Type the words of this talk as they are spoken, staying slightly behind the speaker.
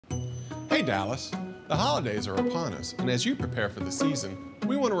Hey Dallas, the holidays are upon us, and as you prepare for the season,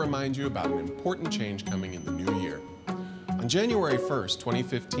 we want to remind you about an important change coming in the new year. On January 1st,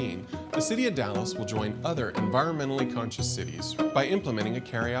 2015, the City of Dallas will join other environmentally conscious cities by implementing a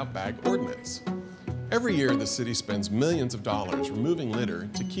Carryout Bag Ordinance. Every year, the city spends millions of dollars removing litter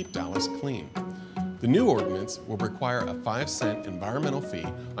to keep Dallas clean. The new ordinance will require a 5-cent environmental fee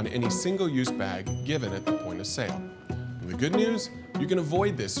on any single-use bag given at the point of sale. And the good news? You can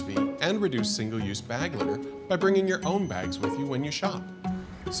avoid this fee and reduce single-use bag litter by bringing your own bags with you when you shop.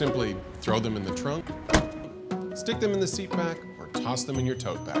 Simply throw them in the trunk, stick them in the seat back, or toss them in your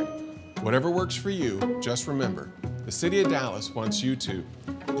tote bag. Whatever works for you, just remember, the City of Dallas wants you to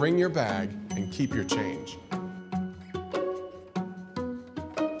bring your bag and keep your change.